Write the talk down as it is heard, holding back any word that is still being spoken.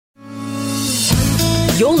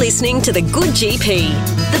You're listening to The Good GP,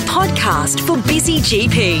 the podcast for busy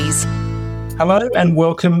GPs. Hello and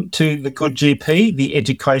welcome to The Good GP, the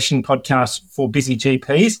education podcast for busy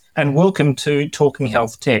GPs, and welcome to Talking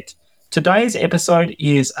Health Tech. Today's episode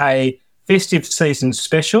is a festive season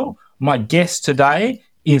special. My guest today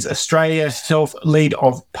is Australia Health Lead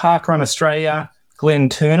of Parkrun Australia, Glenn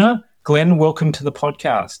Turner. Glenn, welcome to the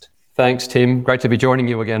podcast. Thanks, Tim. Great to be joining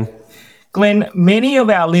you again. Glenn, many of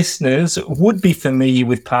our listeners would be familiar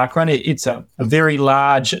with Parkrun. It's a very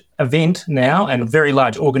large event now and a very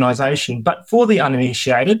large organisation. But for the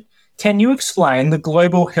uninitiated, can you explain the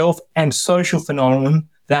global health and social phenomenon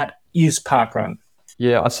that is Parkrun?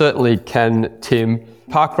 Yeah, I certainly can, Tim.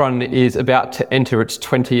 Parkrun is about to enter its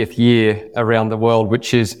 20th year around the world,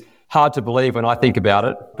 which is hard to believe when I think about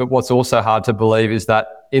it. But what's also hard to believe is that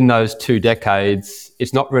in those 2 decades,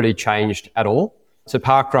 it's not really changed at all. So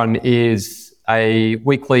Parkrun is a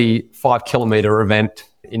weekly 5-kilometre event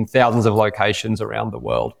in thousands of locations around the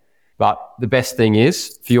world. But the best thing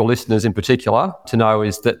is, for your listeners in particular, to know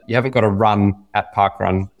is that you haven't got to run at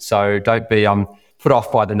Parkrun. So don't be put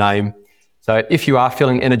off by the name. So if you are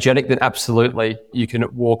feeling energetic, then absolutely you can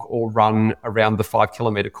walk or run around the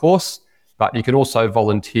 5-kilometre course. But you can also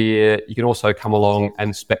volunteer. You can also come along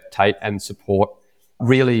and spectate and support.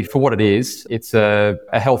 Really, for what it is, it's a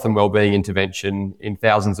health and wellbeing intervention in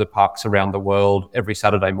thousands of parks around the world every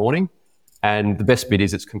Saturday morning. And the best bit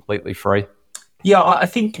is it's completely free. Yeah, I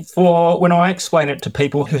think when I explain it to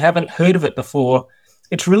people who haven't heard of it before,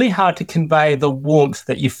 it's really hard to convey the warmth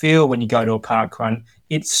that you feel when you go to a parkrun.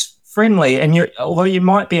 It's friendly, and although you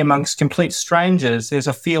might be amongst complete strangers, there's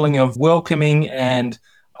a feeling of welcoming and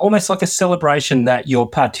almost like a celebration that you're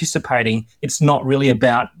participating. It's not really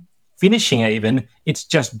about finishing even, it's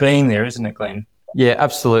just being there, isn't it, Glenn? Yeah,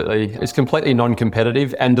 absolutely. It's completely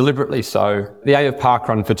non-competitive and deliberately so. The aim of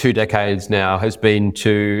Parkrun for 2 decades now has been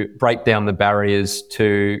to break down the barriers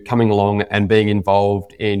to coming along and being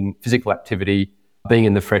involved in physical activity, being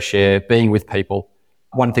in the fresh air, being with people.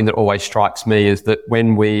 One thing that always strikes me is that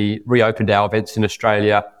when we reopened our events in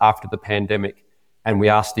Australia after the pandemic and we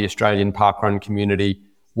asked the Australian Parkrun community,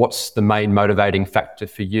 what's the main motivating factor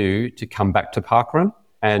for you to come back to Parkrun?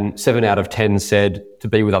 And 7 out of 10 said to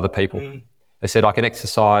be with other people. They said, I can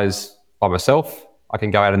exercise by myself, I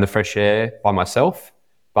can go out in the fresh air by myself,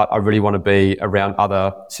 but I really want to be around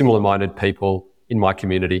other similar-minded people in my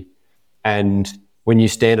community. And when you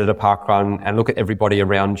stand at a parkrun and look at everybody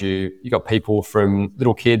around you, you've got people from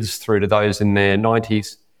little kids through to those in their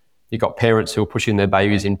 90s. You've got parents who are pushing their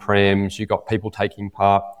babies in prams. You've got people taking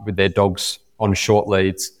part with their dogs on short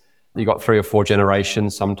leads. You've got 3 or 4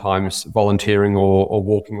 generations sometimes volunteering or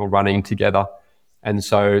walking or running together. And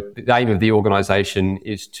so the aim of the organisation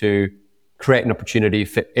is to create an opportunity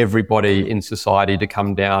for everybody in society to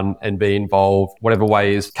come down and be involved, whatever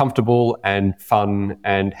way is comfortable and fun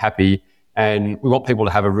and happy. And we want people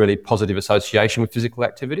to have a really positive association with physical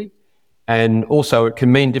activity. And also it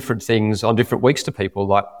can mean different things on different weeks to people.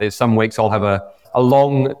 Like there's some weeks I'll have a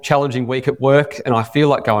long, challenging week at work and I feel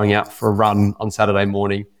like going out for a run on Saturday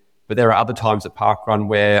morning. But there are other times at Parkrun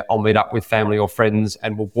where I'll meet up with family or friends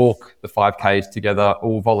and we'll walk the 5Ks together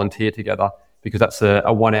or we'll volunteer together because that's a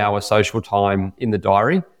 1-hour social time in the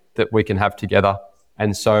diary that we can have together.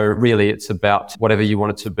 And so really it's about whatever you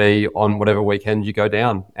want it to be on whatever weekend you go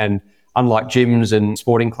down. And unlike gyms and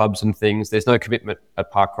sporting clubs and things, there's no commitment at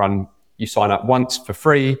Parkrun. You sign up once for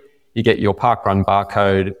free, you get your Parkrun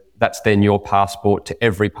barcode. That's then your passport to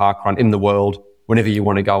every parkrun in the world whenever you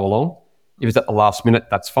want to go along. If it's at the last minute,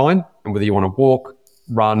 that's fine. And whether you want to walk,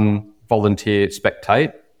 run, volunteer,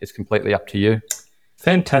 spectate, it's completely up to you.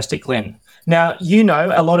 Fantastic, Glenn. Now, you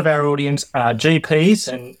know, a lot of our audience are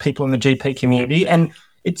GPs and people in the GP community, and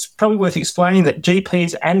it's probably worth explaining that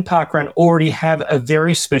GPs and Parkrun already have a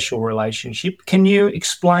very special relationship. Can you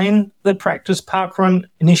explain the Practice Parkrun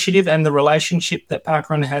initiative and the relationship that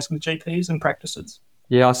Parkrun has with GPs and practices?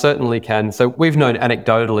 Yeah, I certainly can. So we've known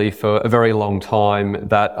anecdotally for a very long time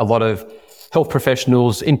that a lot of health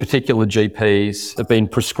professionals, in particular GPs, have been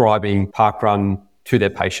prescribing Parkrun to their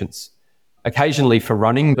patients. Occasionally for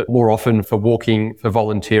running, but more often for walking, for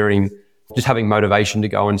volunteering, just having motivation to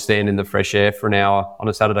go and stand in the fresh air for an hour on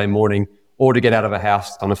a Saturday morning or to get out of a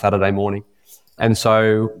house on a Saturday morning. And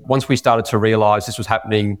so once we started to realise this was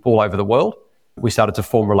happening all over the world, we started to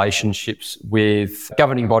form relationships with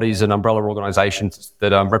governing bodies and umbrella organisations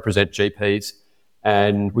that represent GPs.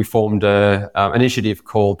 And we formed an initiative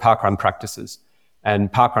called Parkrun Practices.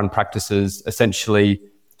 And Parkrun Practices essentially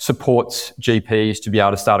supports GPs to be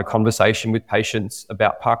able to start a conversation with patients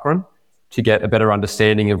about Parkrun, to get a better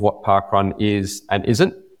understanding of what Parkrun is and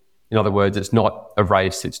isn't, In other words, it's not a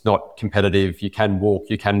race, it's not competitive. You can walk,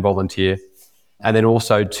 you can volunteer. And then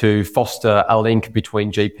also to foster a link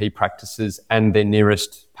between GP practices and their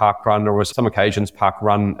nearest parkrun, or on some occasions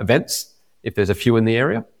parkrun events, if there's a few in the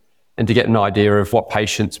area, and to get an idea of what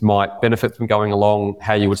patients might benefit from going along,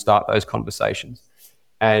 how you would start those conversations.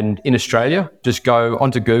 And in Australia, just go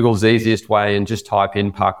onto Google's the easiest way and just type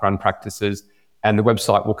in parkrun practices and the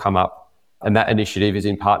website will come up. And that initiative is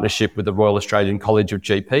in partnership with the Royal Australian College of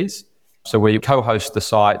GPs. So we co-host the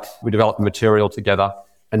site, we develop the material together,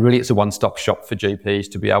 and really it's a one-stop shop for GPs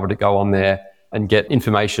to be able to go on there and get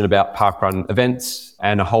information about parkrun events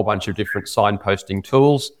and a whole bunch of different signposting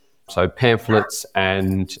tools. So pamphlets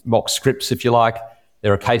and mock scripts, if you like.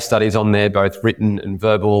 There are case studies on there, both written and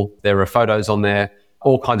verbal. There are photos on there,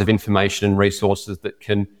 all kinds of information and resources that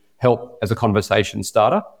can help as a conversation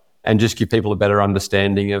starter and just give people a better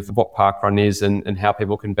understanding of what parkrun is and how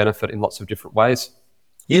people can benefit in lots of different ways.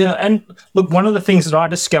 Yeah, and look, one of the things that I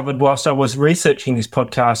discovered whilst I was researching this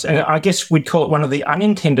podcast, and I guess we'd call it one of the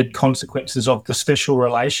unintended consequences of the special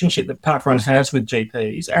relationship that Parkrun has with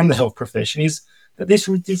GPs and the health profession, is that there's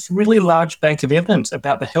this really large bank of evidence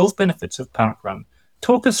about the health benefits of Parkrun.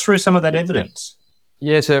 Talk us through some of that evidence.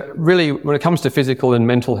 Yeah, so really when it comes to physical and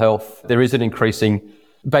mental health, there is an increasing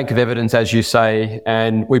bank of evidence, as you say,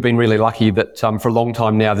 and we've been really lucky that for a long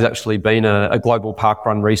time now there's actually been a global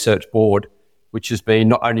Parkrun research board which has been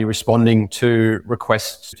not only responding to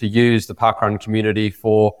requests to use the Parkrun community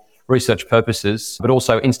for research purposes, but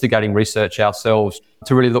also instigating research ourselves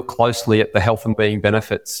to really look closely at the health and being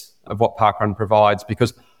benefits of what Parkrun provides,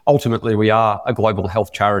 because ultimately we are a global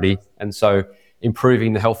health charity. And so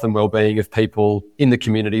improving the health and well-being of people in the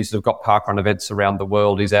communities that have got Parkrun events around the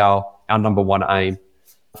world is our number one aim.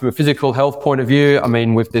 From a physical health point of view, I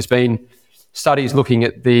mean, there's been studies looking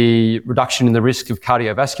at the reduction in the risk of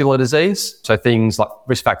cardiovascular disease. So things like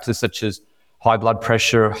risk factors such as high blood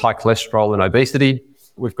pressure, high cholesterol and obesity.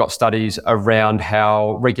 We've got studies around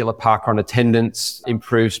how regular parkrun attendance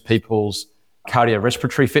improves people's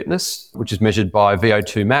cardiorespiratory fitness, which is measured by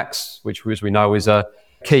VO2 max, which as we know is a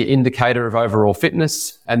key indicator of overall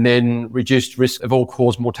fitness, and then reduced risk of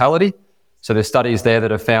all-cause mortality. So there's studies there that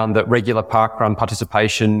have found that regular parkrun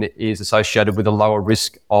participation is associated with a lower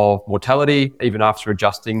risk of mortality, even after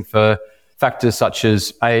adjusting for factors such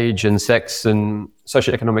as age and sex and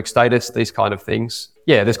socioeconomic status, these kind of things.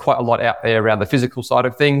 Yeah, there's quite a lot out there around the physical side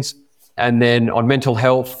of things. And then on mental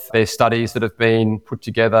health, there's studies that have been put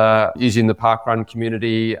together using the parkrun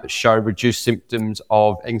community that show reduced symptoms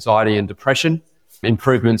of anxiety and depression,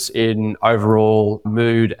 improvements in overall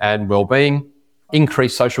mood and well-being,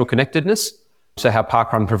 increased social connectedness. So how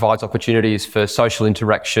parkrun provides opportunities for social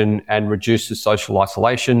interaction and reduces social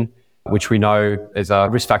isolation, which we know is a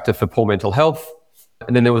risk factor for poor mental health.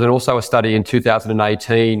 And then there was also a study in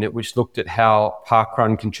 2018 which looked at how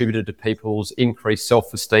parkrun contributed to people's increased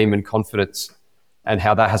self-esteem and confidence and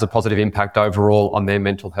how that has a positive impact overall on their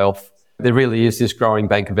mental health. There really is this growing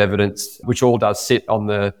bank of evidence, which all does sit on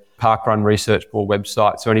the Parkrun Research Board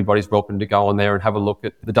website. So anybody's welcome to go on there and have a look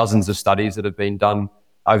at the dozens of studies that have been done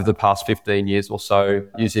over the past 15 years or so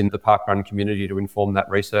using the Parkrun community to inform that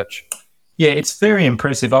research. Yeah, it's very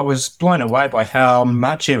impressive. I was blown away by how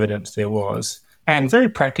much evidence there was and very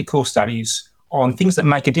practical studies on things that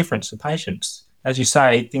make a difference to patients. As you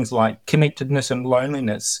say, things like connectedness and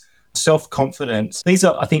loneliness, self-confidence. These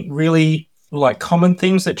are, I think, really common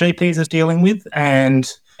things that GPs are dealing with.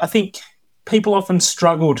 And I think people often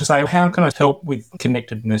struggle to say, how can I help with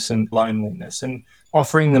connectedness and loneliness? And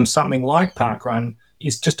offering them something like Parkrun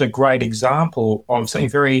is just a great example of something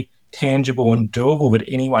very tangible and doable that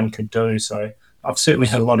anyone could do. So I've certainly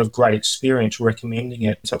had a lot of great experience recommending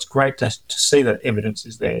it. So it's great to see that evidence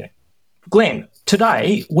is there. Glenn,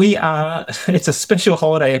 today it's a special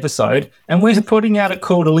holiday episode and we're putting out a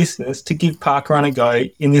call to listeners to give Parkrun a go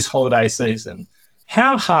in this holiday season.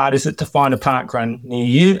 How hard is it to find a parkrun near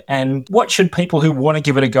you and what should people who want to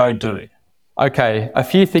give it a go do? Okay, a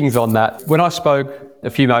few things on that. When I spoke a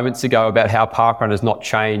few moments ago about how parkrun has not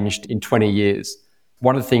changed in 20 years,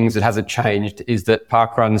 one of the things that hasn't changed is that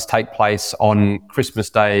parkruns take place on Christmas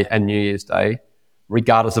Day and New Year's Day,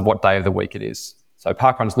 regardless of what day of the week it is. So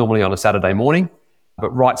parkrun's normally on a Saturday morning, but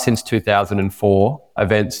right since 2004,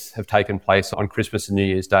 events have taken place on Christmas and New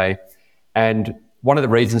Year's Day. And one of the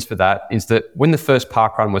reasons for that is that when the first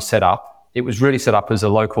parkrun was set up, it was really set up as a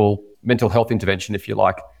local mental health intervention, if you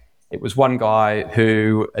like. It was one guy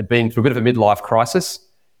who had been through a bit of a midlife crisis,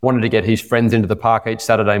 wanted to get his friends into the park each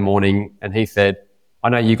Saturday morning, and he said, I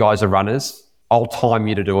know you guys are runners. I'll time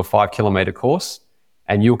you to do a 5-kilometre course,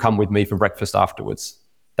 and you'll come with me for breakfast afterwards.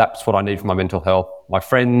 That's what I need for my mental health. My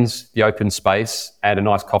friends, the open space, and a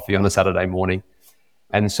nice coffee on a Saturday morning.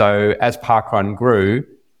 And so as Parkrun grew,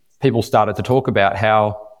 people started to talk about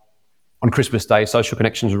how on Christmas Day, social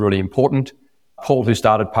connections were really important. Paul, who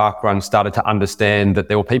started Parkrun, started to understand that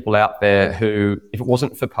there were people out there who, if it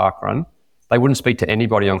wasn't for Parkrun, they wouldn't speak to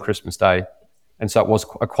anybody on Christmas Day. And so it was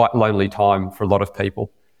a quite lonely time for a lot of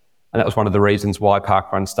people. And that was one of the reasons why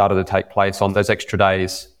Parkrun started to take place on those extra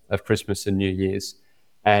days of Christmas and New Year's.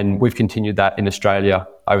 And we've continued that in Australia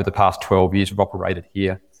over the past 12 years. We've operated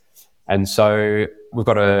here. And so we've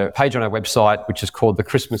got a page on our website, which is called the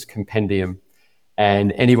Christmas Compendium.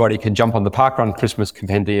 And anybody can jump on the Parkrun Christmas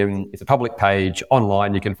Compendium. It's a public page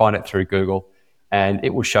online. You can find it through Google. And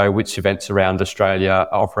it will show which events around Australia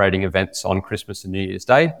are operating events on Christmas and New Year's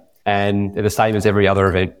Day. And they're the same as every other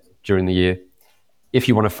event during the year. If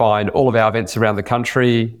you want to find all of our events around the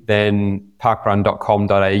country, then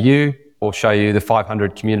parkrun.com.au will show you the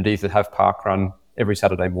 500 communities that have Parkrun every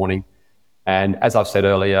Saturday morning. And as I've said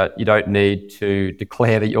earlier, you don't need to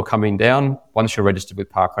declare that you're coming down. Once you're registered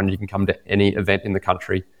with Parkrun, you can come to any event in the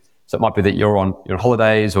country. So it might be that you're on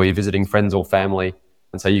holidays or you're visiting friends or family.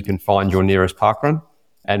 And so you can find your nearest Parkrun.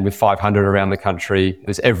 And with 500 around the country,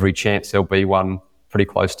 there's every chance there'll be one pretty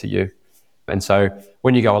close to you. And so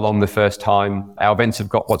when you go along the first time, our events have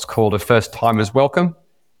got what's called a first timers welcome.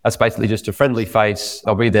 That's basically just a friendly face.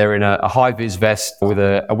 They'll be there in a high-vis vest with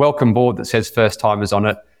a welcome board that says first timers on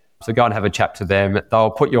it. So go and have a chat to them. They'll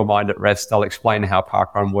put your mind at rest. They'll explain how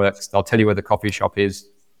Parkrun works. They'll tell you where the coffee shop is,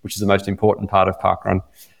 which is the most important part of Parkrun.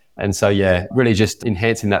 And so, yeah, really just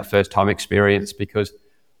enhancing that first time experience, because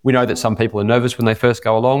we know that some people are nervous when they first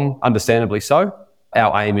go along, understandably so.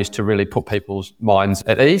 Our aim is to really put people's minds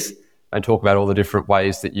at ease and talk about all the different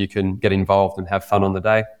ways that you can get involved and have fun on the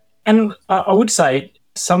day. And I would say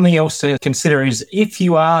something else to consider is if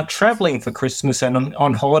you are travelling for Christmas and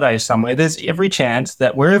on holiday somewhere, there's every chance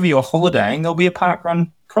that wherever you're holidaying, there'll be a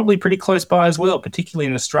Parkrun probably pretty close by as well, particularly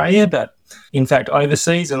in Australia. But in fact,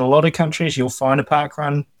 overseas in a lot of countries, you'll find a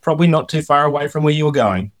Parkrun probably not too far away from where you're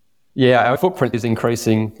going. Yeah, our footprint is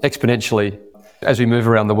increasing exponentially as we move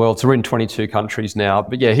around the world. So we're in 22 countries now.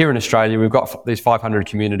 But yeah, here in Australia, we've got these 500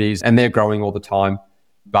 communities and they're growing all the time.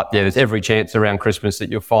 But yeah, there's every chance around Christmas that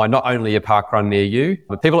you'll find not only a Parkrun near you,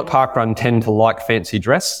 but people at Parkrun tend to like fancy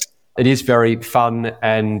dress. It is very fun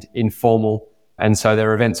and informal. And so there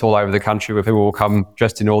are events all over the country where people will come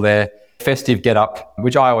dressed in all their festive get-up,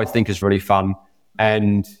 which I always think is really fun.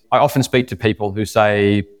 And I often speak to people who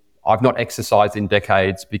say, I've not exercised in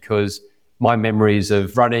decades because my memories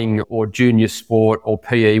of running or junior sport or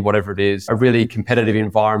PE, whatever it is, a really competitive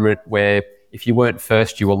environment where if you weren't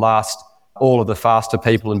first, you were last. All of the faster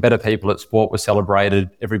people and better people at sport were celebrated.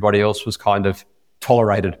 Everybody else was kind of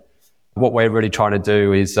tolerated. What we're really trying to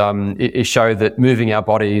do is show that moving our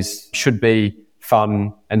bodies should be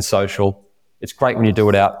fun and social. It's great when you do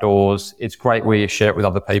it outdoors. It's great when you share it with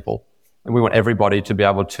other people. And we want everybody to be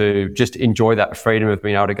able to just enjoy that freedom of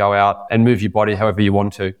being able to go out and move your body however you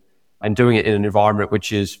want to, and doing it in an environment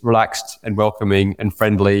which is relaxed and welcoming and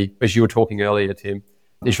friendly. As you were talking earlier, Tim,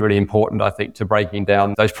 is really important, I think, to breaking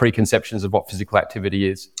down those preconceptions of what physical activity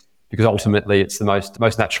is, because ultimately it's the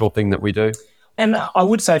most natural thing that we do. And I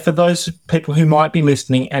would say for those people who might be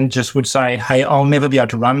listening and just would say, hey, I'll never be able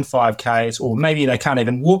to run 5Ks, or maybe they can't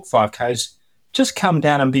even walk 5Ks, just come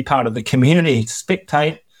down and be part of the community,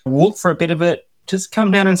 spectate, walk for a bit of it, just come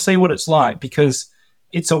down and see what it's like, because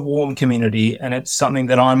it's a warm community and it's something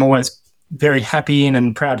that I'm always very happy in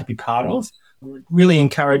and proud to be part of. Really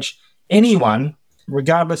encourage anyone,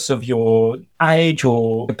 regardless of your age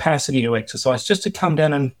or capacity to exercise, just to come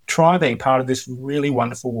down and try being part of this really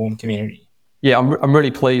wonderful, warm community. Yeah, I'm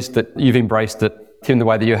really pleased that you've embraced it, Tim, the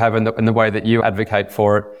way that you have and the way that you advocate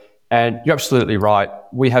for it. And you're absolutely right.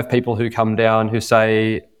 We have people who come down who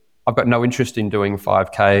say, I've got no interest in doing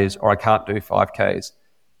 5Ks, or I can't do 5Ks.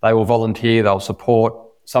 They will volunteer, they'll support.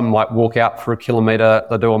 Some might walk out for a kilometre,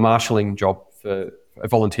 they'll do a marshalling job for a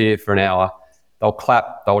volunteer for an hour. They'll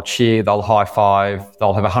clap, they'll cheer, they'll high five,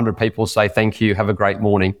 they'll have 100 people say thank you, have a great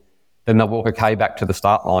morning. Then they'll walk a K back to the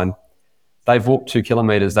start line. They've walked 2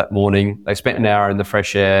 kilometres that morning, they spent an hour in the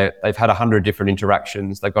fresh air, they've had 100 different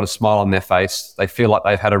interactions, they've got a smile on their face, they feel like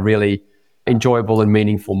they've had a really enjoyable and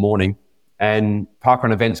meaningful morning. And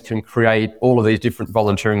Parkrun events can create all of these different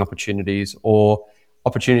volunteering opportunities or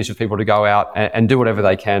opportunities for people to go out and do whatever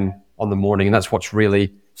they can on the morning. And that's what's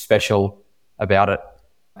really special about it.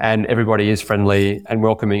 And everybody is friendly and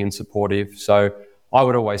welcoming and supportive. So I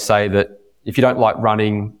would always say that if you don't like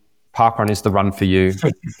running, Parkrun is the run for you,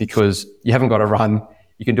 because you haven't got to run.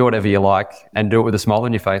 You can do whatever you like and do it with a smile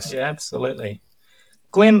on your face. Yeah, absolutely.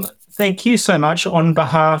 Glenn, thank you so much on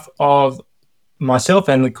behalf of myself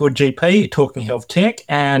and the Good GP, Talking Health Tech,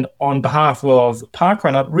 and on behalf of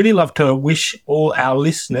Parkrun. I'd really love to wish all our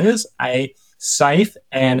listeners a safe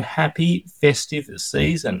and happy festive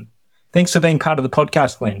season. Thanks for being part of the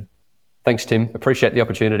podcast, Glenn. Thanks, Tim. Appreciate the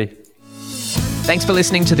opportunity. Thanks for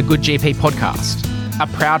listening to the Good GP podcast, a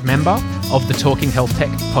proud member of the Talking Health Tech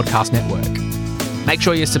podcast network. Make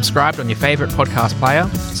sure you're subscribed on your favourite podcast player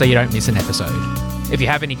so you don't miss an episode. If you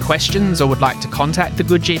have any questions or would like to contact The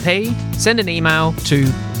Good GP, send an email to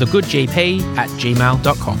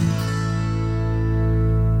thegoodgp@gmail.com.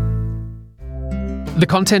 The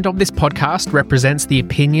content of this podcast represents the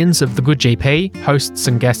opinions of The Good GP, hosts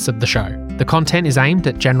and guests of the show. The content is aimed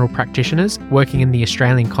at general practitioners working in the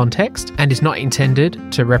Australian context and is not intended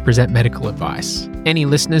to represent medical advice. Any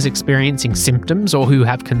listeners experiencing symptoms or who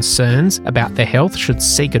have concerns about their health should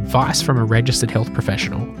seek advice from a registered health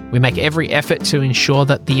professional. We make every effort to ensure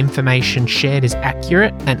that the information shared is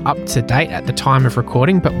accurate and up to date at the time of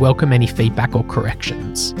recording, but welcome any feedback or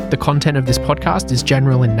corrections. The content of this podcast is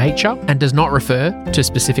general in nature and does not refer to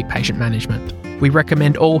specific patient management. We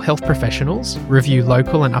recommend all health professionals review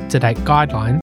local and up-to-date guidelines